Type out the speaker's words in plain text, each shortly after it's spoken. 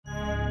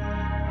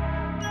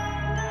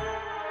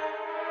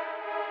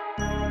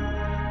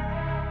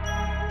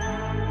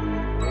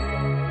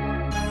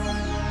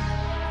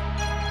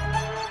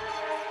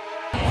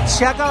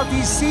Check out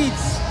these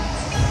seats.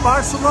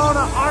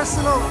 Barcelona,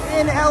 Arsenal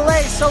in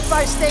LA,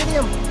 SoFi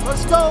Stadium.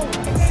 Let's go.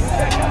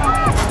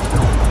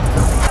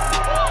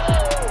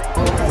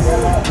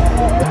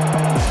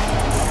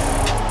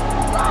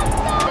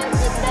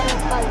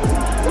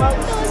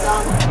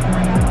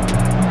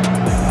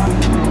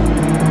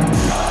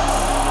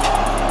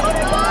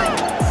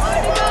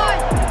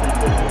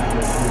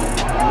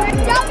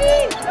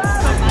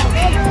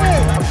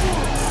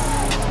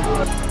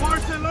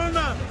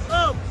 Barcelona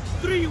up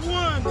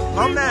 3-1.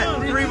 Oh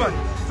man, 3-1.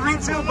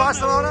 3-2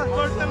 Barcelona?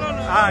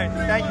 Barcelona. All right,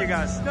 thank you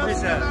guys.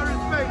 Appreciate it.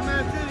 Respect,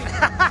 man City.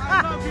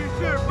 I love your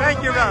shirt.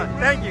 Thank you, man.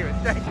 Thank you.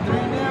 Thank you. 3-0,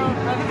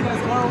 Messi gonna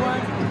score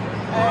one.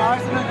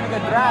 Arsenal gonna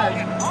get dragged.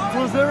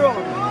 2-0.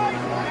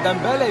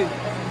 Dembele.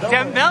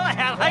 Dembele,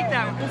 I like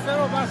that one.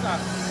 2-0 Barca.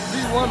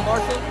 3-1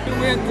 Barca. We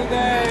win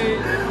today.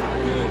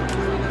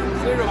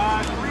 2-0.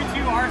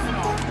 3-2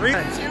 Arsenal.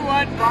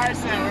 2-1 Barca.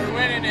 We're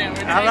winning it.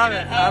 We're I love it.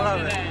 It I love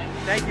today.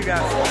 it. Thank you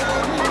guys.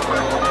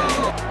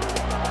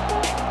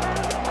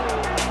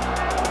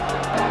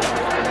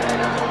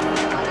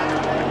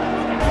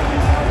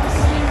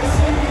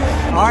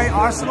 All right,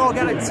 Arsenal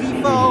got a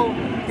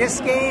tifo.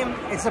 This game,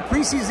 it's a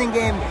preseason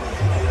game,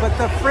 but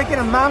the freaking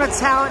amount of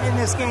talent in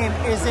this game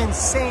is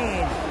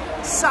insane.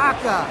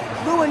 Saka,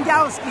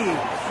 Lewandowski,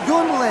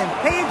 Gundogan,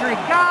 Pedri,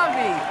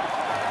 Gavi,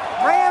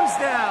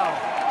 Ramsdale,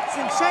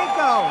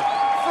 Zinchenko,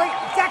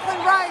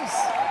 Declan Rice.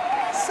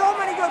 So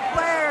many good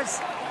players.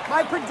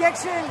 My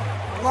prediction,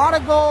 a lot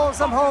of goals,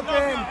 I'm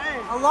hoping.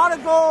 A lot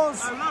of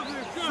goals.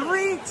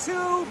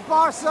 3-2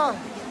 Barca.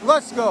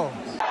 Let's go.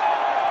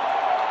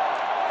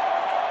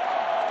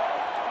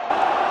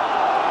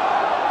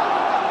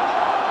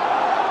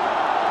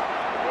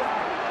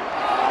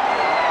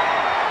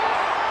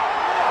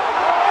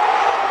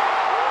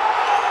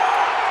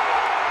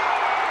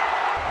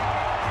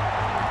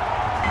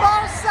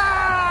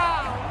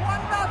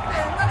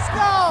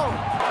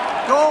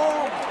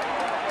 Goal,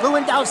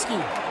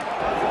 Lewandowski.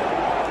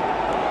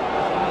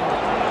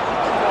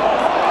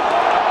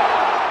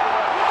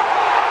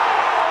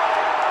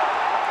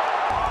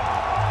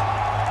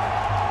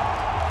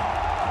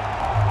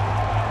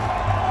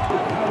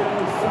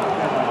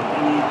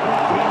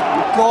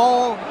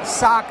 Goal,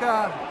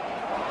 Saka.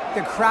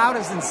 The crowd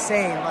is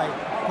insane. Like,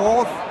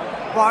 both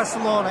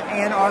Barcelona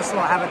and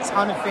Arsenal have a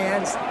ton of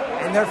fans,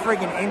 and they're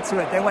freaking into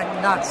it. They went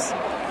nuts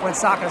when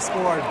Saka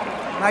scored.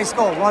 Nice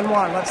goal,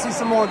 1-1. Let's see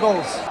some more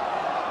goals.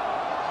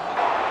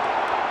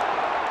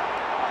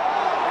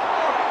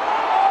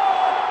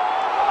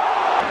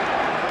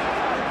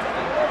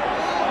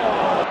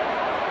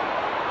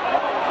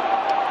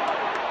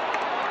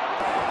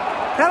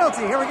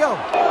 Penalty, here we go.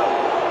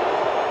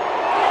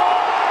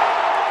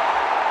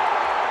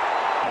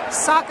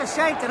 Saka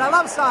shanked it. I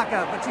love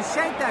Saka, but you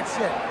shanked that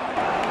shit.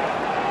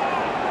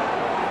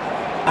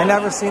 I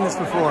never seen this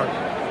before.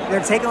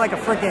 They're taking like a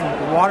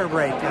freaking water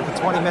break at the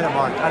 20-minute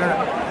mark. I don't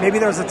know. Maybe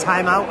there was a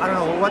timeout. I don't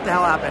know what the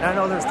hell happened. I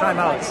know there's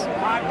timeouts.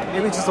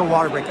 Maybe it's just a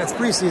water break. That's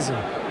preseason.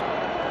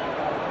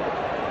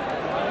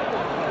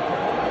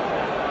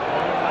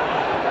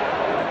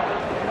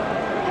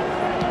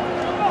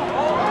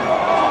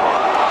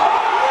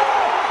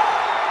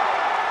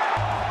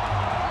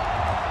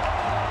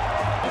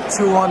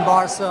 (2-1)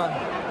 Barca.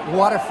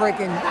 What a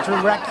freaking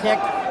direct kick.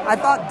 I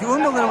thought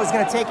Gundogan was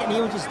going to take it and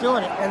he was just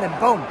doing it. And then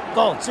boom,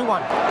 goal,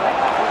 2-1.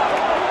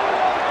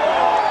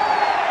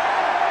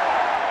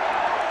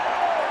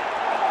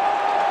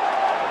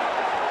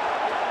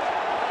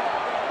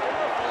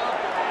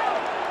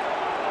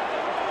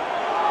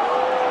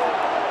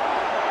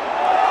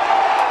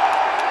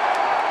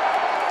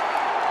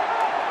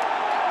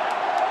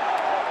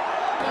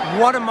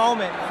 What a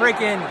moment.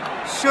 Freaking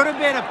should have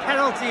been a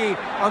penalty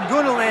on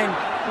Gundogan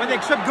when they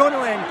tripped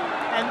Gundogan.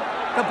 And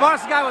the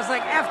Barca guy was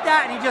like, F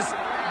that, and he just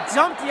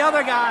dumped the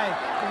other guy.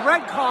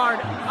 Red card,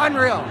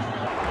 unreal.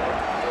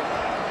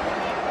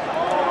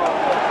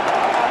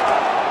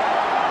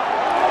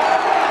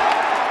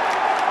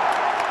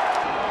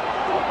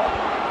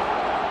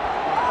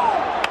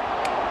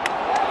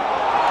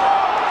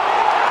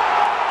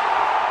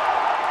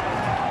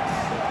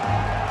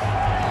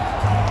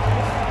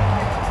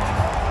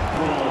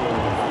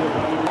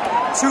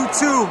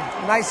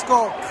 Nice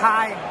goal,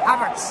 Kai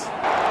Havertz.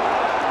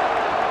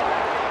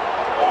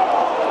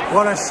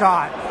 What a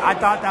shot. I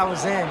thought that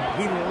was in.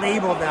 He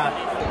labeled that.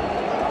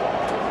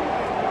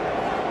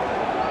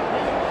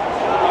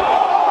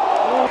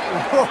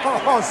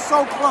 Oh,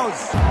 so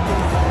close.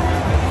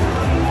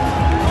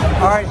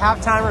 All right,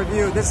 halftime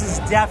review. This is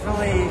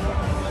definitely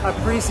a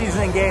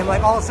preseason game.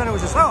 Like, all of a sudden it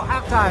was just, oh,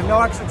 halftime,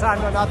 no extra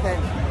time, no nothing.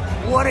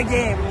 What a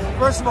game.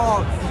 First of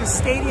all, the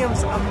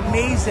stadium's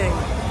amazing.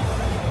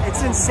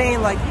 It's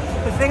insane. Like,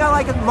 the thing I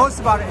like most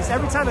about it is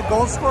every time a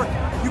goal's scored,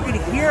 you can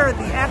hear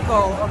the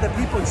echo of the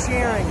people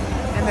cheering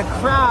and the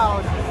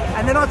crowd.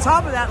 And then on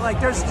top of that, like,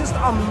 there's just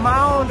a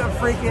mound of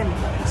freaking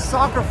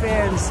soccer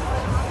fans.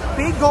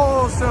 Big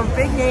goals from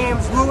big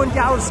names,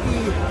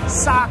 Lewandowski,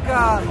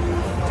 Saka.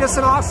 Just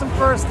an awesome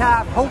first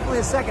half. Hopefully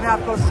the second half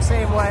goes the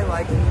same way.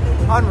 Like,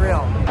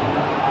 unreal.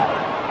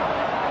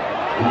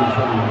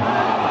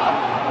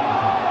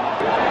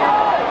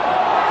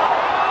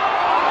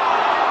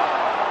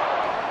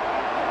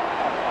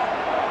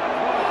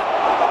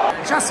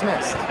 Just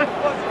missed.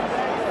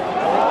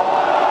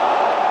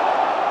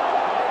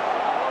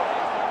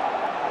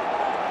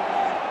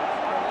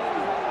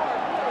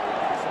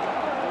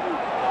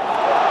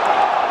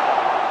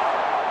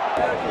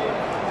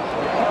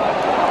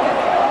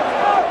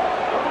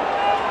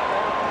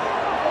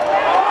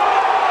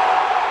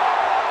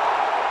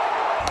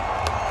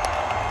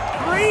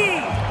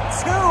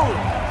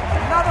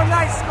 Another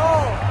nice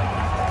goal.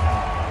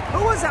 Who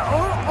was it?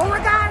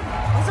 Oregon?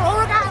 Was it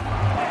Oregon?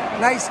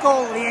 Nice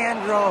goal,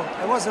 Leandro.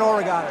 It wasn't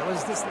Oregon. It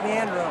was just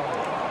Leandro.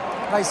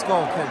 Nice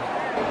goal, kid.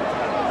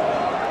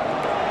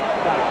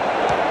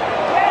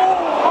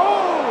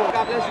 Oh!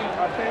 God bless you.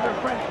 Our favorite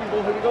French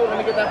people. Here we go. Let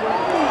me get that one.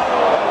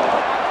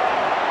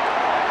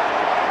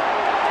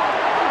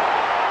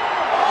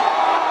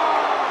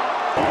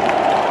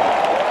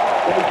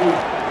 Thank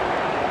you.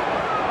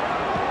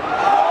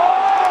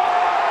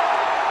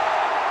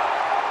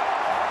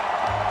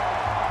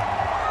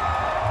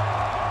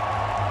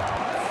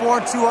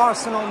 4-2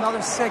 Arsenal,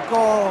 another sick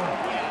goal.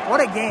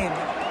 What a game.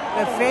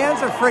 The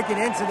fans are freaking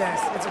into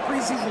this. It's a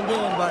preseason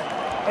game, but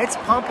it's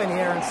pumping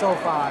here in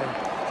SoFi.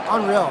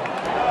 Unreal.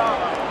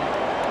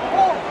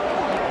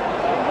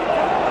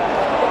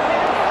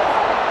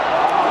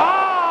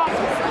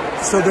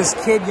 So this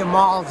kid,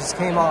 Yamal, just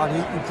came on.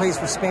 He plays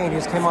for Spain. He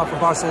just came on for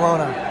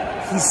Barcelona.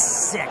 He's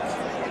sick.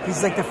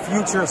 He's like the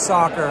future of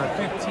soccer.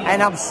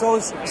 And I'm so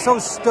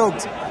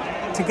stoked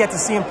to get to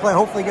see him play.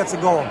 Hopefully he gets a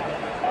goal.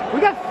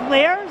 We got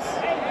flares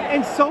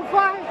in SoFi?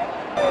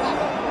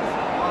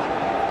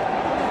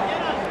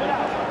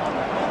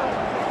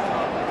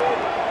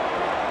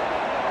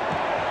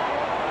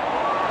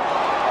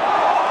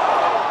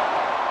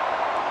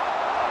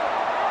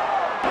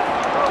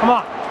 Come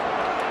on.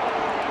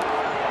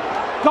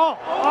 Go.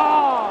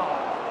 Oh.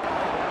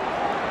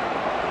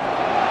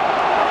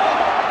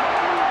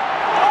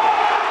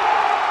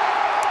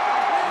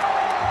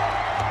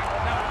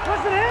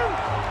 Wasn't him?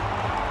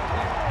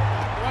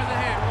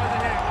 Wasn't him.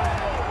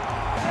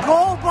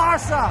 Goal Barca.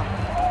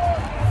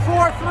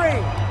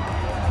 4-3.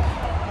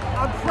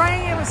 I'm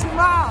praying it was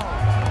Jamal.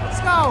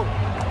 Let's go.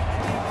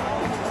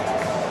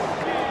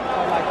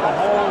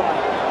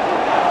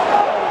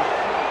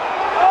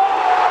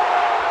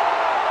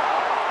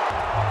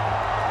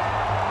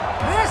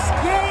 This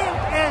game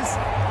is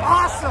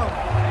awesome.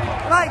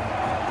 Like,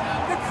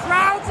 the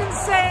crowd's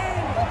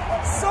insane.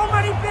 So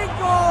many big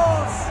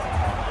goals.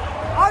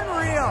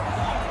 Unreal.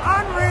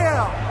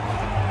 Unreal.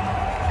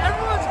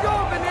 Everyone's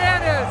going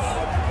bananas.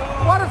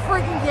 What a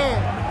freaking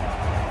game.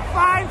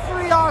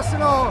 5-3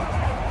 Arsenal,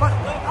 but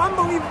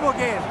unbelievable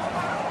game.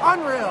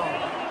 Unreal.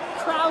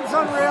 Crowd's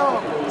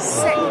unreal.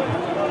 Sick.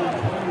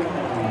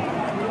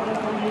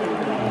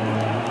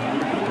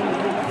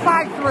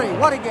 5-3.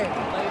 What a game.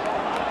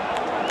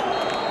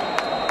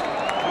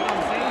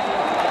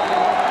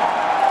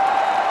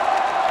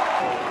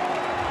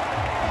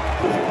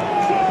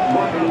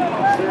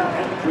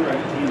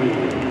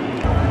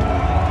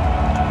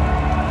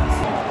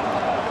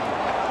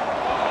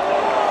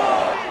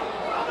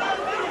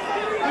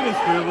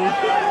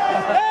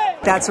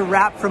 That's a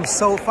wrap from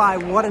SoFi.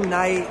 What a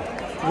night.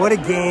 What a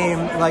game.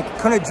 Like,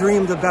 couldn't have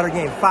dreamed of a better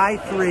game.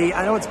 5-3.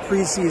 I know it's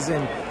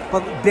preseason,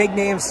 but big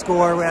names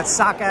score. We had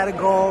Saka had a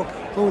goal.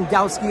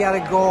 Lewandowski had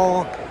a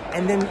goal.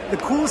 And then the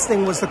coolest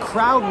thing was the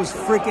crowd was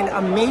freaking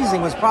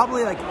amazing. It was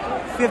probably like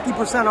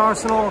 50%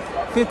 Arsenal,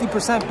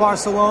 50%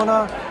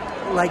 Barcelona.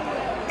 Like,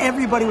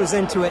 everybody was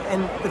into it.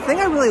 And the thing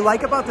I really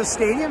like about the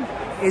stadium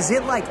is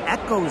it like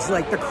echoes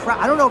like the crowd.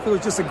 I don't know if it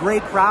was just a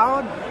great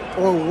crowd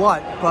or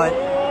what, but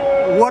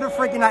what a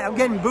freaking night. I'm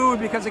getting booed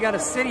because I got a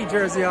City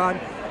jersey on.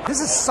 This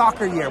is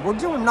soccer year. We're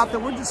doing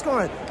nothing. We're just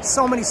going to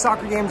so many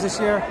soccer games this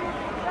year.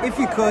 If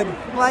you could,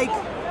 like,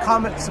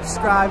 comment,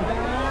 subscribe.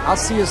 I'll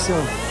see you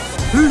soon.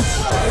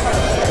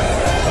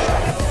 Peace.